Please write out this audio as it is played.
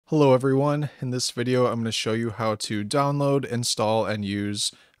Hello everyone, in this video I'm going to show you how to download, install, and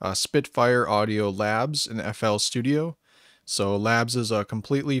use Spitfire Audio Labs in FL Studio. So Labs is a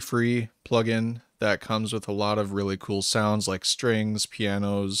completely free plugin that comes with a lot of really cool sounds like strings,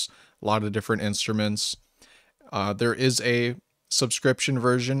 pianos, a lot of different instruments. There is a subscription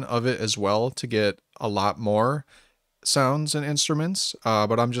version of it as well to get a lot more sounds and instruments,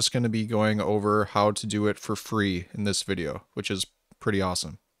 but I'm just going to be going over how to do it for free in this video, which is pretty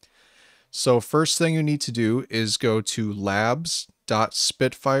awesome. So first thing you need to do is go to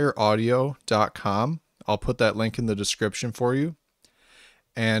labs.spitfireaudio.com. I'll put that link in the description for you.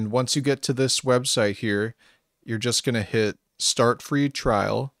 And once you get to this website here, you're just going to hit Start Free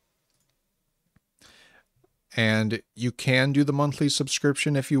Trial. And you can do the monthly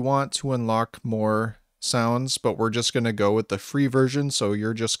subscription if you want to unlock more sounds, but we're just going to go with the free version. So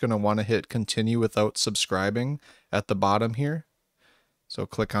you're just going to want to hit Continue without subscribing at the bottom here. So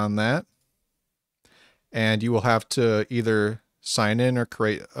click on that. And you will have to either sign in or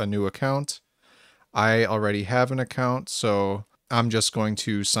create a new account. I already have an account, so I'm just going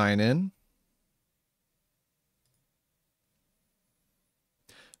to sign in.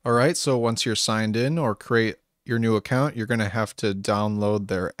 All right, so once you're signed in or create your new account, you're going to have to download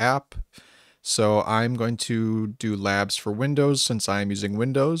their app. So I'm going to do Labs for Windows since I'm using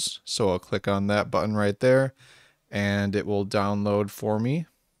Windows. So I'll click on that button right there and it will download for me.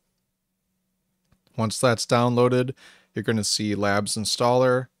 Once that's downloaded, you're going to see Labs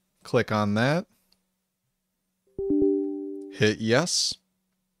Installer. Click on that. Hit yes.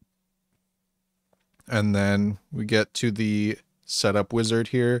 And then we get to the setup wizard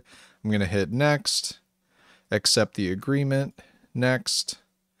here. I'm going to hit next. Accept the agreement. Next.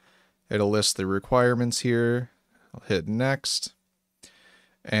 It'll list the requirements here. I'll hit next.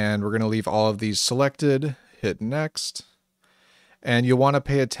 And we're going to leave all of these selected. Hit next. And you'll want to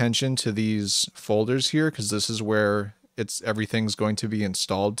pay attention to these folders here because this is where everything's going to be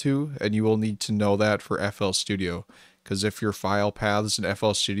installed to, and you will need to know that for FL Studio, because if your file paths in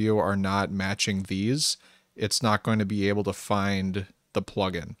FL Studio are not matching these, it's not going to be able to find the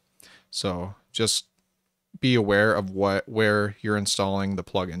plugin. So just be aware of where you're installing the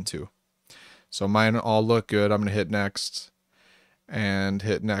plugin to. So mine all look good. I'm going to hit next and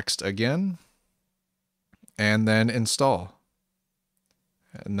hit next again and then install.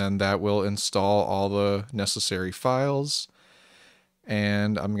 And then that will install all the necessary files.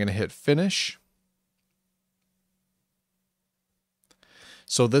 And I'm going to hit finish.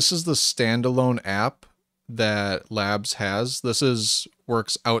 So this is the standalone app that Labs has. This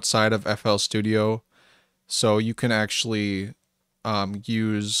works outside of FL Studio. So you can actually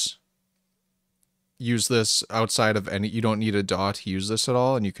use this outside of any, you don't need a DAW to use this at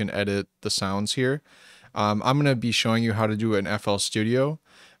all, and you can edit the sounds here. I'm going to be showing you how to do it in FL Studio,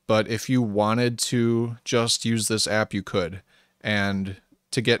 but if you wanted to just use this app, you could. And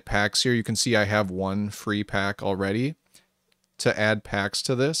to get packs here, you can see I have one free pack already. To add packs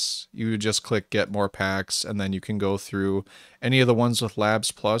to this, you just click Get More Packs, and then you can go through any of the ones with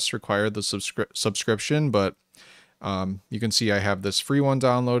Labs Plus require the subscription, but you can see I have this free one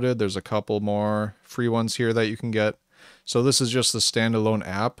downloaded. There's a couple more free ones here that you can get. So this is just the standalone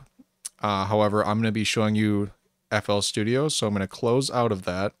app. However, I'm going to be showing you FL Studio, so I'm going to close out of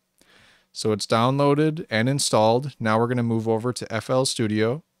that. So it's downloaded and installed. Now we're going to move over to FL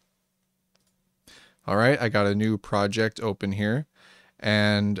Studio. All right, I got a new project open here,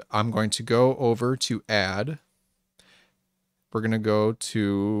 and I'm going to go over to Add. We're going to go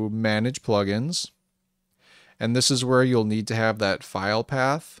to Manage Plugins, and this is where you'll need to have that file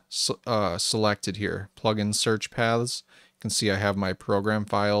path selected here. Plugin search paths. You can see I have my program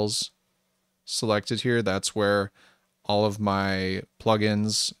files selected here. That's where all of my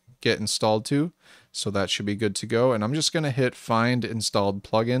plugins get installed to. So that should be good to go. And I'm just going to hit Find Installed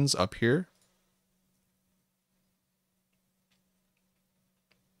Plugins up here.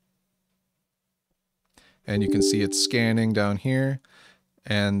 And you can see it's scanning down here.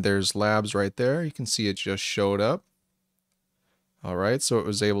 And there's Labs right there. You can see it just showed up. All right, so it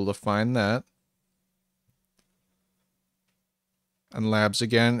was able to find that. And Labs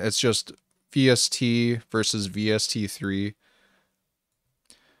again, it's just VST versus VST3.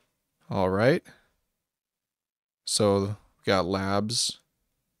 All right. So we got Labs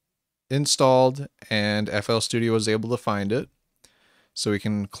installed and FL Studio was able to find it. So we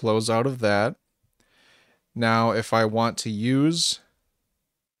can close out of that. Now, if I want to use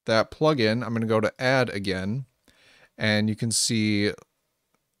that plugin, I'm going to go to Add again, and you can see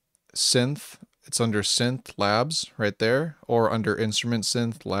Synth. It's under Synth Labs right there, or under Instrument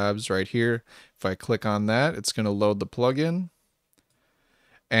Synth Labs right here. If I click on that, it's going to load the plugin.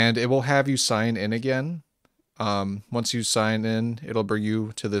 and it will have you sign in again. Once you sign in, it'll bring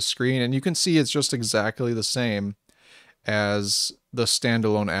you to this screen, and you can see it's just exactly the same as the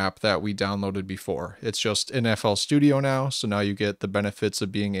standalone app that we downloaded before. It's just in FL Studio now, so now you get the benefits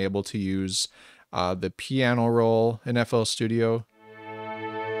of being able to use the piano roll in FL Studio.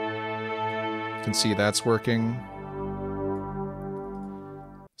 You can see that's working.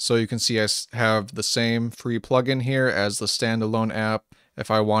 So you can see I have the same free plugin here as the standalone app. If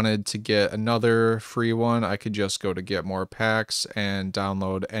I wanted to get another free one, I could just go to get more packs and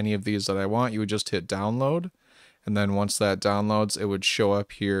download any of these that I want. You would just hit download, and then once that downloads, it would show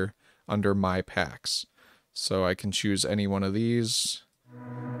up here under my packs. So I can choose any one of these,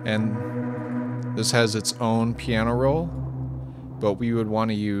 and this has its own piano roll, but we would want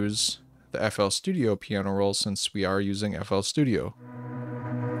to use the FL Studio piano roll since we are using FL Studio.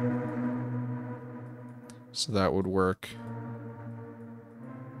 So that would work.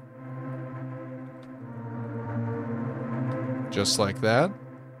 Just like that.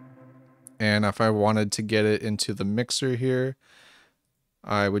 And if I wanted to get it into the mixer here,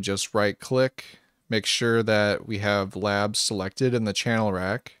 I would just right click, make sure that we have labs selected in the channel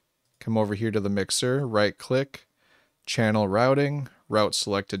rack, come over here to the mixer, right click, channel routing, route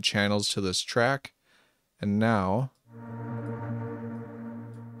selected channels to this track, and now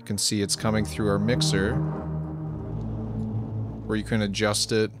you can see it's coming through our mixer where you can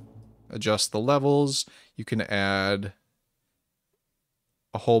adjust it, adjust the levels, you can add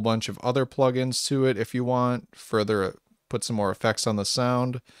a whole bunch of other plugins to it if you want, further put some more effects on the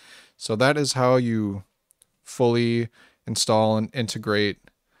sound. So that is how you fully install and integrate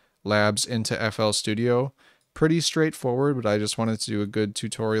Labs into FL Studio. Pretty straightforward, but I just wanted to do a good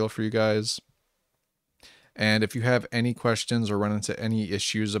tutorial for you guys. And if you have any questions or run into any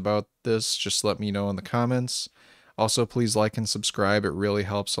issues about this, just let me know in the comments. Also, please like and subscribe. It really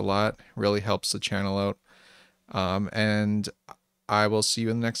helps a lot. Really helps the channel out. And I will see you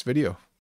in the next video.